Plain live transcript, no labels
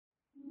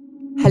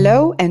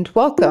Hello and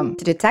welcome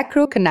to the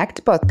TechCrew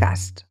Connect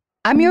podcast.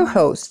 I'm your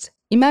host,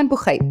 Iman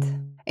Bouchait.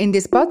 In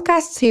this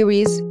podcast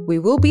series, we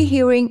will be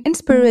hearing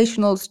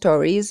inspirational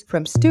stories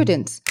from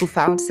students who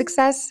found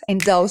success in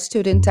Dell's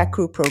Student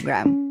TechCrew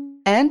program,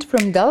 and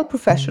from Dell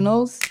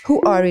professionals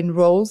who are in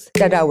roles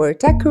that our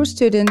TechCrew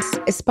students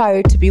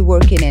aspire to be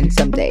working in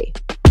someday.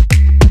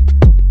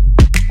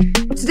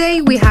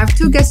 Today, we have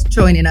two guests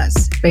joining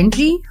us,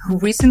 Benji, who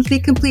recently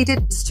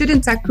completed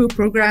Student TechCrew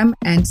program,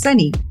 and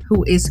Sunny,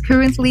 who is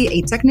currently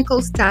a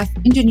technical staff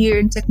engineer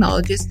and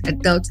technologist at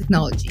Dell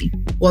Technology.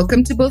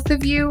 Welcome to both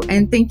of you,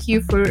 and thank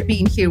you for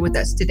being here with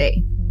us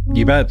today.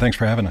 You bet. Thanks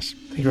for having us.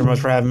 Thank you very much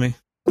for having me.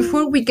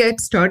 Before we get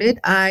started,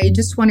 I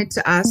just wanted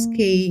to ask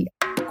a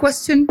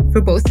question for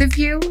both of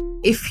you.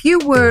 If you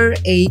were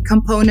a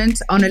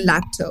component on a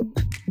laptop,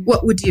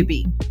 what would you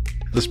be?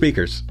 The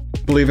speakers,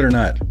 believe it or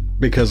not,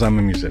 because I'm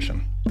a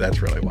musician.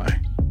 That's really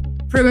why.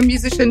 From a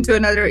musician to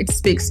another, it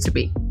speaks to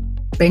me.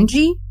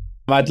 Benji?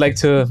 I'd like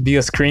to be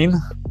a screen.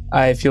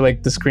 I feel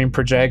like the screen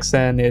projects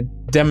and it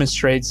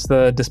demonstrates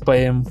the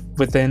display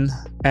within.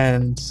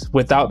 And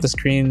without the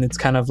screen, it's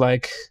kind of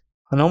like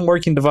a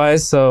non-working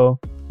device. So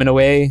in a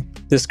way,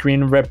 the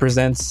screen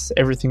represents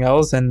everything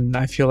else. And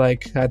I feel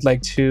like I'd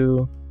like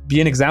to be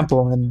an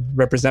example and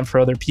represent for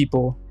other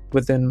people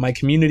within my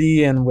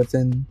community and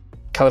within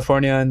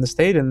California and the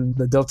state and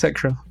the Dell Tech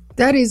Crew.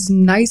 That is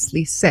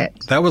nicely said.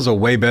 That was a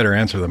way better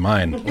answer than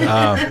mine.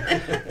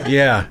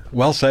 Yeah,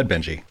 well said,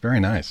 Benji. Very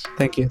nice.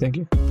 Thank you. Thank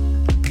you.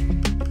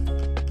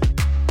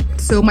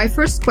 So my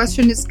first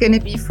question is going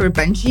to be for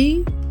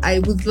Benji. I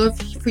would love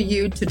for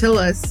you to tell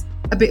us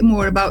a bit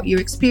more about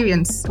your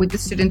experience with the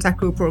Student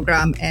TechCrew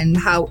program and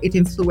how it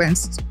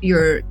influenced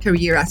your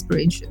career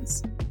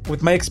aspirations.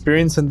 With my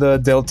experience in the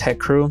Dell Tech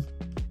Crew,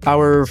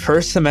 our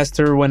first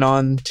semester went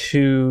on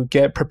to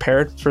get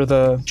prepared for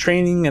the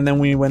training, and then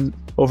we went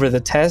over the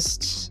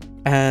tests,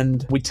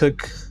 and we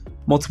took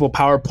multiple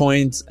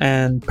PowerPoints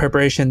and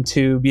preparation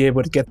to be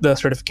able to get the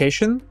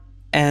certification.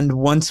 And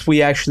once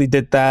we actually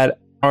did that,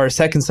 our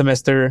second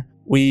semester,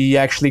 we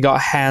actually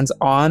got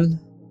hands-on.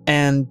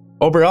 And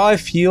overall, I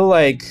feel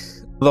like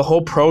the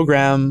whole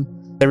program,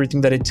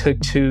 everything that it took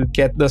to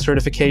get the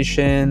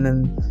certification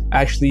and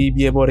actually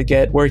be able to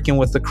get working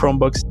with the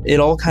Chromebooks, it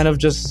all kind of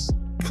just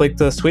flicked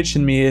the switch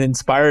in me. It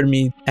inspired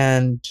me.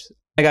 And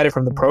I got it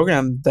from the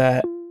program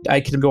that I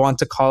could go on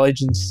to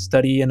college and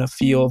study in a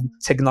field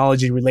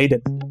technology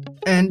related.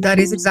 And that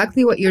is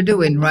exactly what you're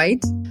doing,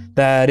 right?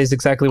 That is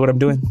exactly what I'm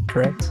doing,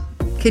 correct.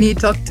 Can you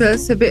talk to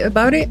us a bit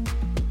about it?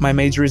 My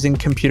major is in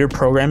computer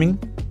programming,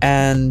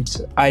 and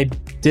I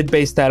did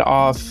base that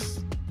off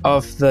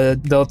of the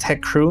Dell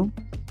Tech Crew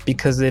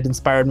because it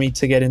inspired me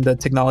to get in the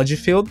technology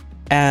field.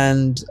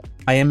 And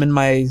I am in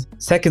my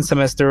second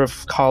semester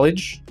of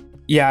college.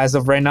 Yeah, as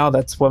of right now,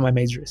 that's what my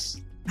major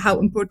is. How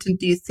important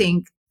do you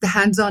think the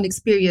hands-on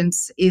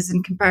experience is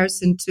in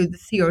comparison to the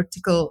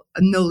theoretical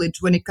knowledge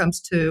when it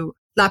comes to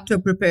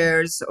laptop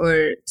repairs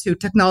or to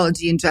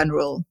technology in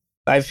general?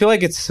 I feel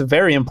like it's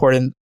very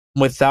important.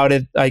 Without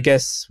it, I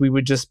guess we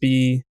would just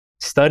be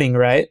studying,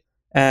 right?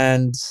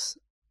 And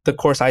the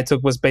course I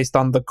took was based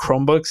on the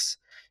Chromebooks.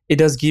 It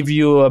does give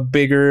you a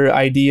bigger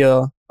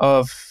idea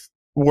of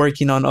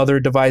working on other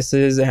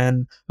devices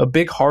and a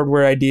big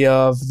hardware idea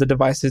of the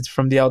devices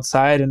from the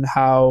outside and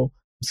how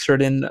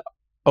certain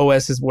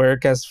OSs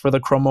work as for the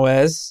Chrome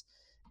OS.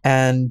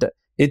 And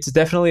it's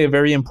definitely a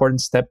very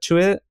important step to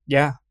it.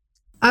 Yeah.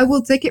 I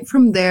will take it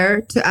from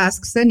there to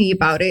ask Sunny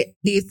about it.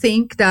 Do you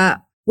think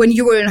that when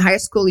you were in high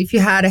school, if you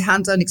had a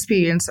hands-on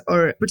experience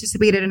or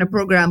participated in a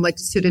program like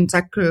the Student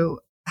Tech Crew,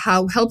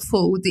 how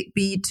helpful would it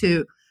be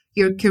to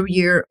your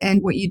career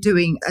and what you're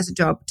doing as a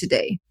job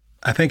today?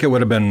 I think it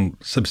would have been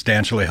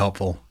substantially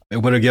helpful. It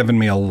would have given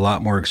me a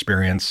lot more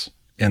experience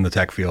in the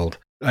tech field.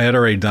 I had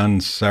already done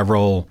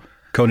several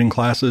coding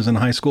classes in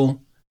high school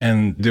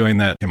and doing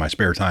that in my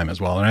spare time as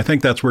well. And I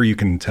think that's where you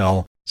can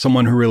tell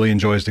someone who really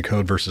enjoys to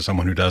code versus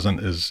someone who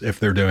doesn't is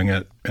if they're doing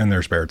it in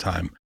their spare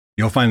time.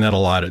 You'll find that a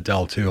lot at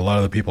Dell too. A lot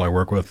of the people I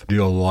work with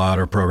do a lot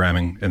of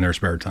programming in their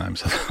spare time.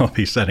 So they'll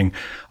be setting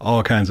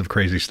all kinds of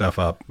crazy stuff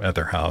up at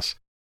their house.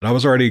 I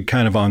was already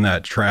kind of on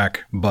that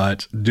track,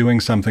 but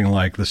doing something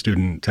like the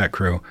Student Tech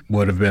Crew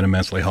would have been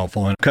immensely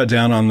helpful and cut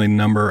down on the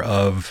number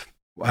of,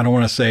 I don't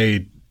want to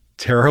say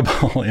terrible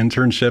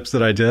internships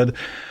that I did,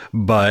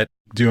 but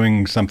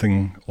doing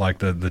something like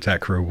the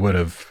Tech Crew would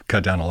have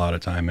cut down a lot of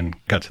time and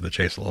cut to the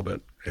chase a little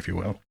bit, if you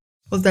will.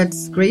 Well,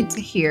 that's great to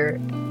hear.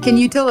 Can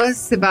you tell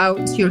us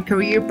about your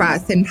career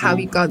path and how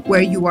you got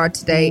where you are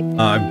today?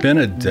 I've been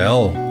at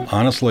Dell,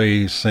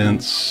 honestly,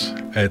 since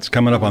it's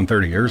coming up on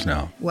 30 years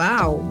now.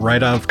 Wow.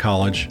 Right out of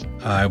college,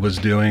 I was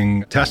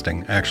doing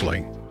testing,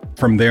 actually.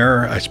 From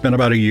there, I spent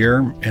about a year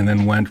and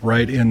then went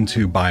right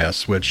into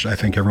BIOS, which I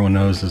think everyone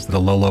knows is the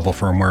low-level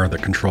firmware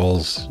that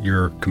controls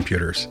your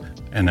computers.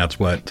 And that's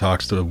what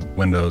talks to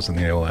Windows and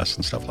the OS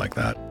and stuff like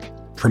that.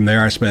 From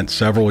there, I spent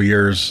several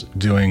years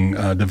doing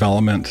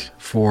development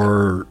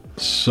for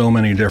so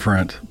many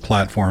different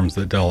platforms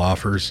that Dell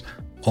offers.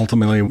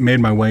 ultimately made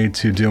my way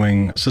to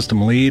doing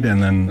system lead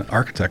and then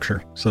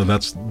architecture. So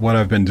that's what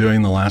I've been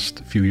doing the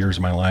last few years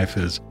of my life,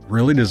 is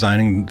really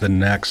designing the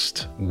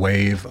next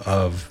wave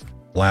of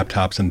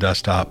laptops and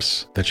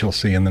desktops that you'll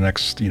see in the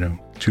next, 2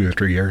 to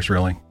 3 years,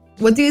 really.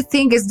 What do you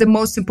think is the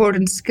most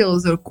important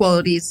skills or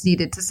qualities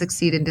needed to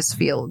succeed in this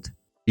field?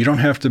 You don't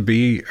have to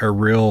be a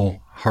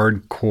real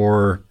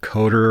hardcore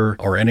coder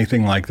or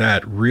anything like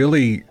that.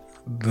 Really,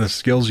 the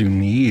skills you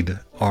need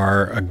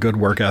are a good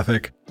work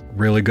ethic,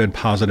 really good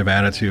positive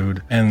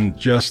attitude, and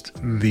just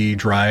the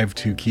drive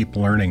to keep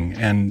learning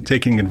and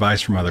taking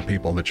advice from other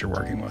people that you're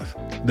working with.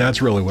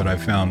 That's really what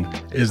I've found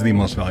is the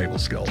most valuable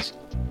skills.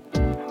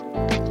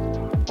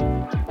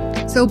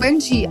 So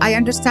Benji, I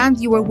understand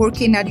you are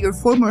working at your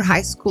former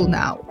high school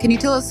now. Can you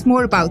tell us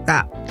more about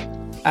that?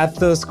 At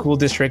the school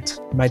district,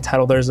 my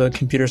title there is a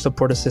computer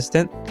support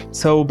assistant.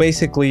 So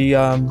basically,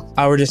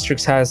 our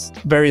district has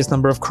various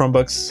number of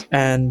Chromebooks,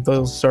 and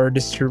those are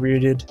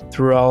distributed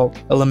throughout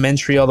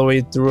elementary all the way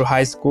through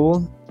high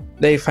school.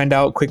 They find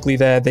out quickly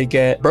that they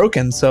get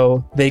broken,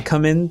 so they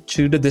come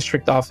into the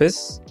district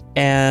office,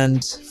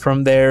 and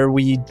from there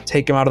we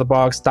take them out of the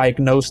box,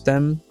 diagnose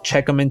them,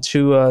 check them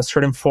into a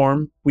certain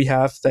form we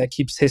have that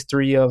keeps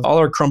history of all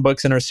our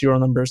Chromebooks and our serial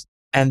numbers.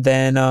 And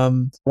then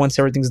once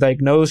everything's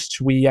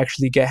diagnosed, we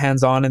actually get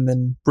hands-on and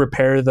then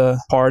repair the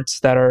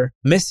parts that are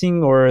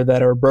missing or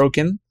that are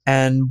broken.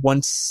 And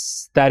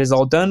once that is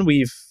all done,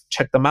 we've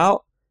checked them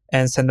out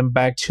and send them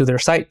back to their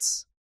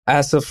sites.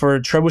 As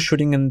for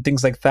troubleshooting and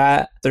things like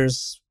that,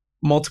 there's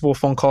multiple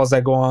phone calls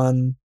that go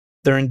on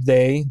during the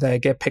day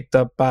that get picked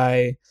up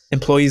by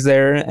employees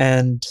there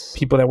and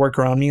people that work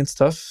around me and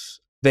stuff.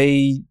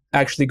 They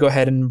actually go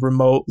ahead and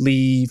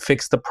remotely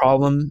fix the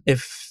problem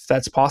if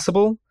that's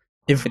possible.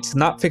 If it's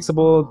not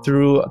fixable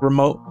through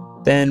remote,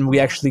 then we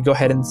actually go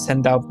ahead and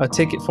send out a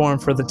ticket form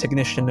for the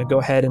technician to go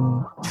ahead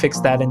and fix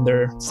that in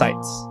their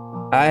sites.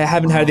 I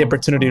haven't had the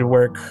opportunity to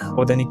work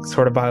with any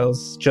sort of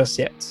BIOS just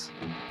yet.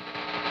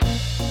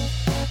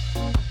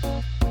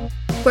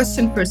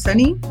 Question for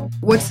Sunny.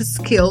 What's a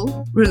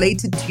skill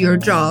related to your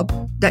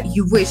job that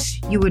you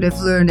wish you would have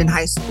learned in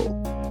high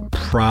school?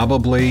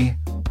 Probably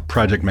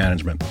project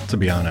management, to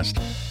be honest.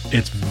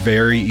 It's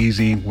very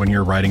easy when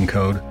you're writing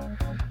code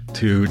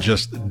to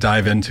just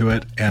dive into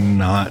it and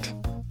not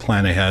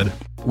plan ahead.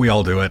 We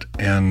all do it.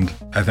 And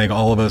I think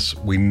all of us,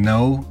 we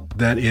know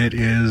that it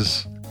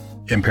is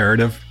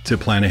imperative to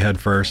plan ahead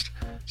first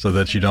so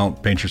that you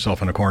don't paint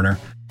yourself in a corner,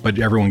 but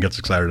everyone gets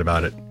excited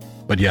about it.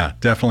 But yeah,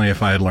 definitely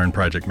if I had learned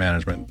project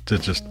management to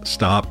just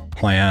stop,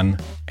 plan,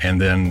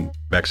 and then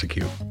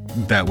execute,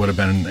 that would have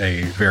been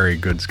a very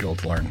good skill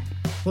to learn.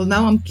 Well,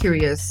 now I'm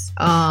curious.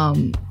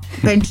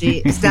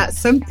 Benji, is that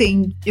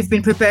something you've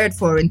been prepared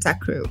for in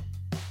TechCrew?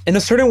 In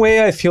a certain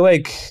way, I feel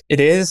like it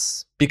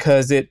is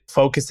because it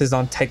focuses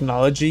on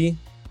technology.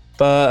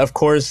 But of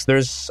course,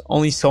 there's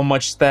only so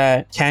much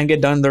that can get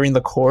done during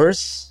the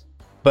course.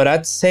 But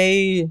I'd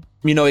say,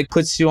 it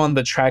puts you on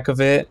the track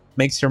of it,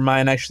 makes your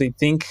mind actually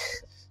think.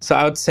 So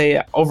I would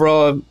say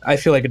overall, I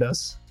feel like it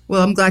does.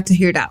 Well, I'm glad to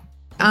hear that.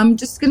 I'm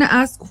just going to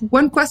ask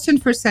one question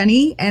for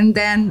Sunny, and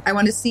then I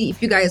want to see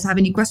if you guys have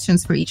any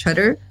questions for each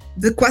other.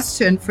 The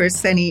question for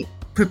Sunny,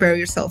 prepare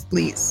yourself,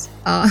 please.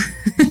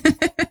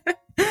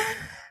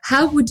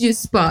 How would you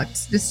spot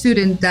the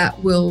student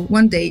that will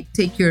one day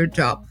take your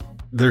job?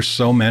 There's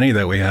so many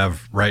that we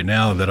have right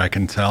now that I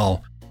can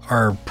tell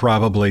are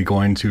probably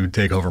going to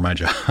take over my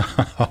job.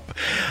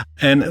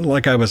 And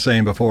like I was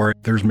saying before,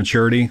 there's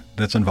maturity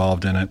that's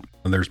involved in it.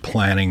 There's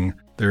planning,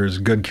 there's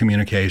good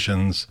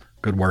communications,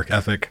 good work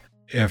ethic.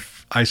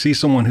 If I see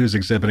someone who's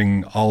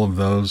exhibiting all of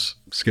those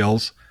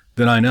skills,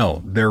 then I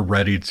know they're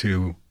ready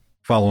to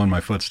follow in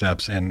my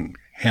footsteps and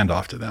hand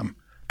off to them.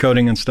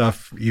 Coding and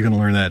stuff, you can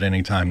learn that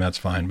anytime, that's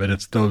fine. But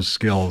it's those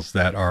skills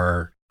that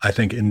are, I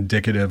think,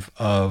 indicative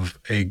of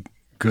a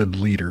good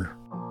leader.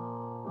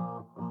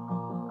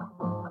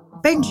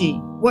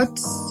 Benji,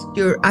 what's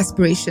your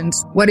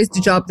aspirations? What is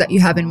the job that you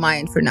have in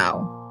mind for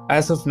now?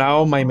 As of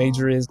now, my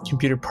major is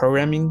computer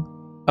programming,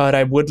 but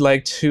I would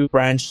like to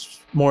branch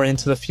more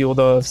into the field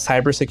of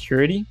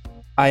cybersecurity.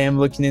 I am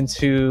looking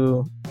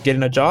into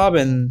getting a job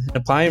and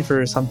applying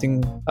for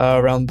something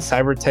around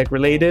cyber tech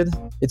related.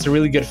 It's a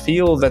really good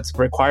field that's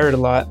required a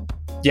lot.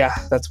 Yeah,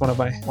 that's one of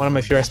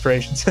my few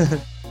aspirations.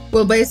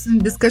 Well, based on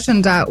the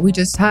discussion that we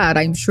just had,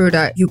 I'm sure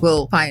that you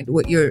will find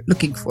what you're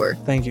looking for.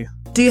 Thank you.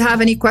 Do you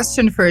have any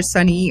question for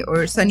Sunny,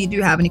 or Sunny, do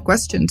you have any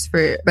questions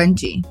for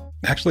Benji?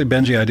 Actually,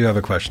 Benji, I do have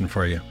a question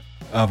for you.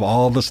 Of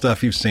all the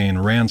stuff you've seen,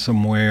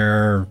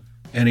 ransomware,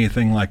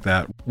 anything like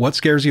that, what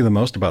scares you the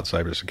most about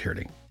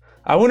cybersecurity?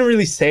 I wouldn't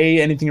really say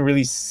anything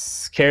really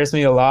scares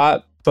me a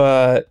lot,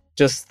 but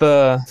just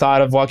the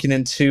thought of walking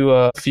into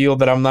a field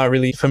that I'm not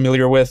really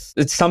familiar with.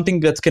 It's something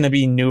that's going to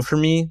be new for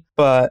me,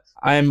 but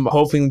I'm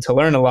hoping to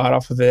learn a lot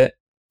off of it.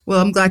 Well,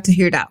 I'm glad to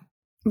hear that.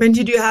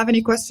 Benji, do you have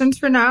any questions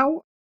for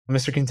now?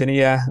 Mr.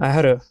 Quintanilla, I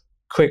had a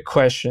quick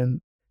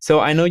question.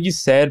 So I know you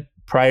said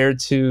prior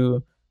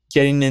to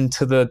getting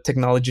into the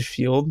technology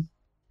field,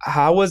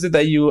 how was it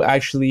that you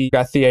actually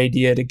got the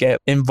idea to get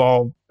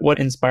involved? What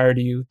inspired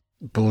you?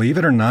 Believe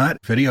it or not,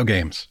 video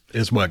games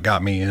is what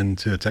got me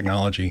into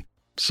technology.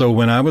 So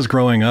when I was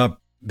growing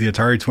up, the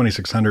Atari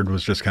 2600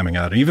 was just coming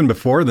out. Even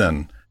before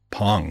then,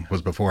 Pong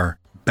was before.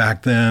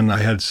 Back then, I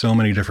had so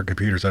many different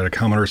computers. I had a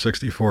Commodore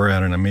 64, I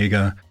had an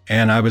Amiga,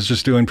 and I was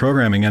just doing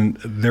programming. And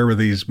there were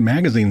these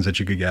magazines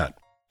that you could get.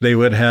 They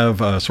would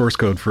have a source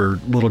code for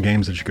little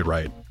games that you could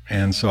write.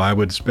 And so I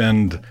would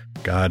spend,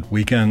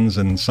 weekends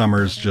and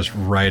summers just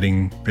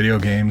writing video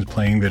games,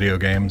 playing video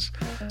games.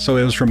 So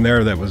it was from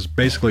there that was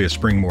basically a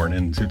springboard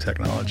into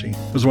technology.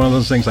 It was one of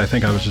those things I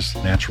think I was just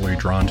naturally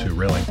drawn to,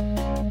 really.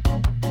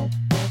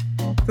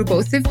 For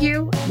both of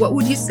you, what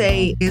would you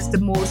say is the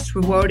most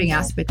rewarding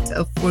aspect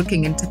of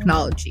working in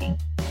technology?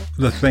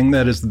 The thing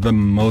that is the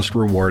most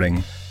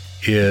rewarding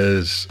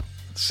is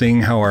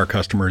seeing how our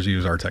customers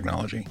use our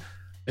technology.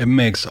 It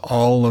makes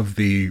all of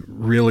the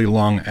really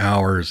long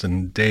hours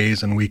and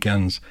days and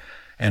weekends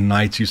and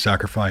nights you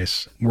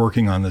sacrifice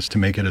working on this to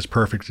make it as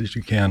perfect as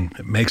you can.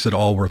 It makes it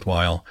all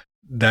worthwhile.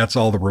 That's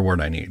all the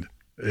reward I need,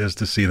 is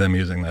to see them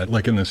using that.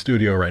 Like in the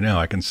studio right now,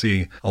 I can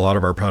see a lot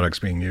of our products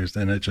being used,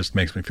 and it just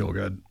makes me feel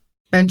good.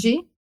 Benji?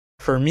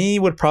 For me,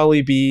 would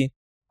probably be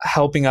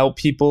helping out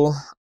people,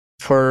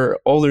 for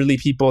elderly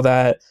people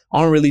that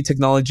aren't really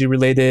technology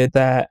related,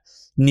 that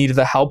need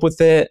the help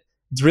with it.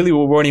 It's really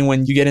rewarding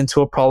when you get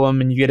into a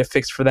problem and you get it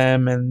fixed for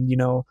them, and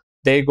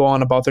they go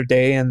on about their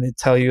day and they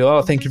tell you,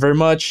 oh, thank you very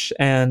much,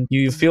 and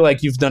you feel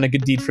like you've done a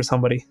good deed for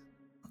somebody.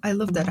 I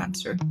love that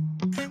answer.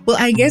 Well,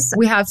 I guess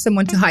we have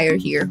someone to hire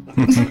here.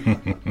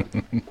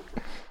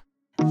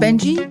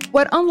 Benji,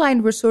 what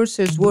online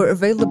resources were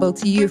available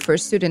to you for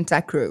Student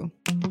Tech Crew?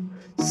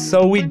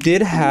 So we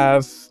did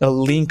have a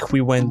link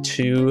we went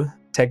to,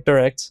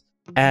 TechDirect,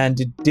 and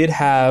it did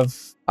have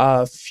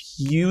a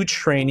few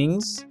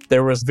trainings.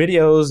 There was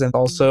videos and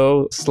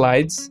also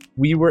slides.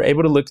 We were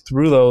able to look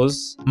through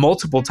those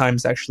multiple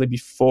times actually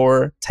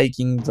before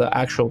taking the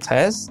actual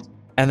test.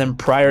 And then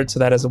prior to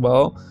that as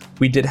well,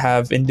 we did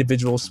have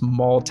individual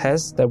small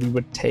tests that we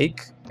would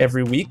take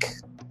every week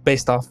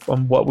based off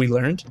on what we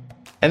learned.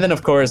 And then,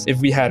 of course, if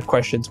we had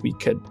questions, we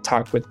could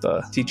talk with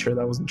the teacher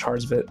that was in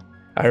charge of it.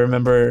 I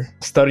remember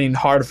studying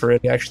hard for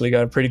it. We actually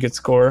got a pretty good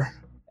score.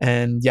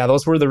 And yeah,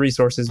 those were the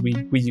resources we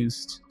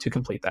used to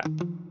complete that.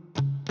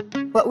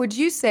 What would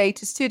you say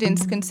to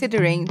students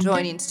considering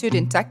joining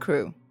Student Tech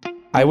Crew?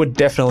 I would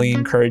definitely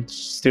encourage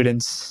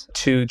students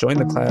to join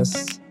the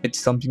class. It's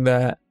something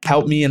that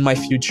helped me in my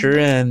future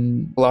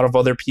and a lot of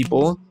other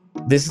people.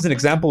 This is an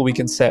example we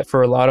can set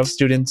for a lot of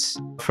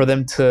students, for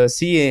them to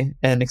see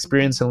and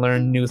experience and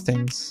learn new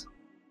things.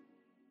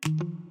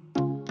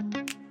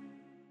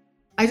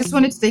 I just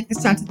wanted to take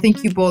this time to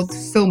thank you both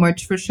so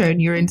much for sharing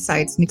your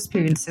insights and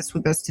experiences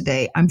with us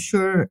today. I'm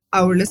sure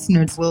our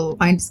listeners will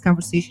find this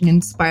conversation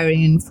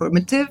inspiring and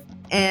informative.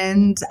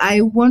 And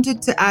I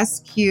wanted to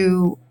ask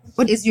you,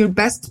 what is your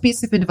best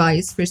piece of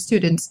advice for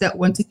students that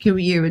want a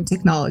career in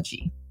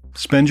technology?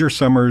 Spend your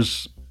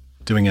summers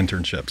doing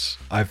internships.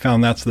 I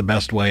found that's the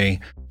best way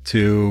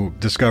to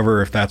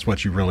discover if that's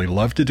what you really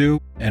love to do.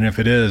 And if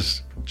it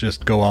is,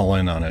 just go all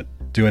in on it.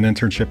 Do an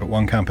internship at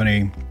one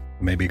company,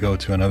 maybe go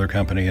to another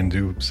company and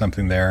do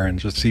something there and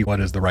just see what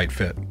is the right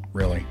fit,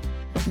 really.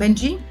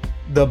 Benji?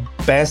 The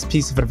best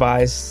piece of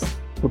advice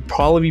would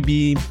probably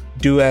be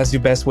do as you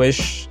best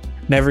wish.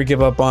 Never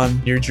give up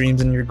on your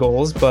dreams and your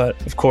goals. But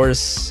of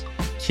course,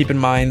 keep in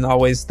mind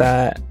always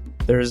that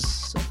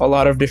there's a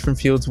lot of different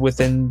fields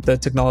within the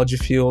technology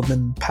field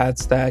and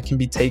paths that can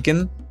be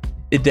taken.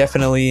 It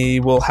definitely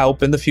will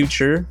help in the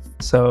future.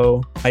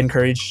 So I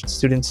encourage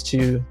students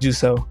to do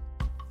so.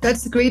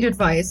 That's great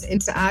advice.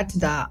 And to add to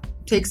that,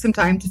 take some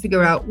time to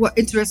figure out what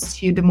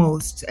interests you the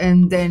most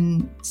and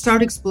then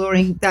start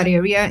exploring that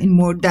area in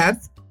more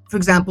depth. For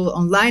example,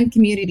 online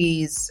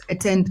communities,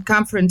 attend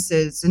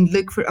conferences, and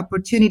look for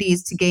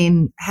opportunities to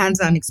gain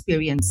hands-on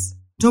experience.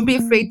 Don't be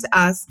afraid to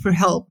ask for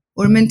help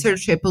or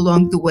mentorship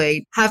along the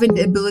way. Having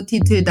the ability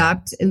to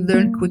adapt and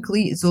learn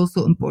quickly is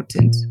also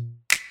important.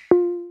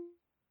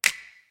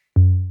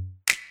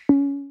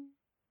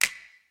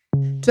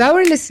 To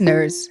our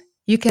listeners,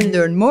 you can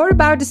learn more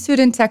about the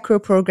Student Tech Crew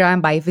program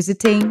by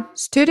visiting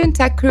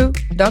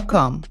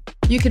studenttechcrew.com.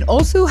 You can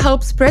also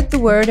help spread the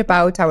word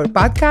about our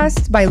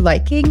podcast by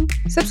liking,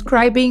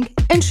 subscribing,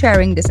 and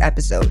sharing this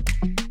episode.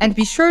 And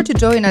be sure to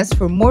join us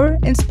for more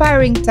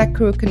inspiring Tech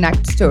Crew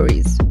Connect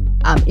stories.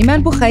 I'm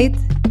Iman Bouchait.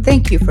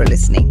 Thank you for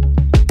listening.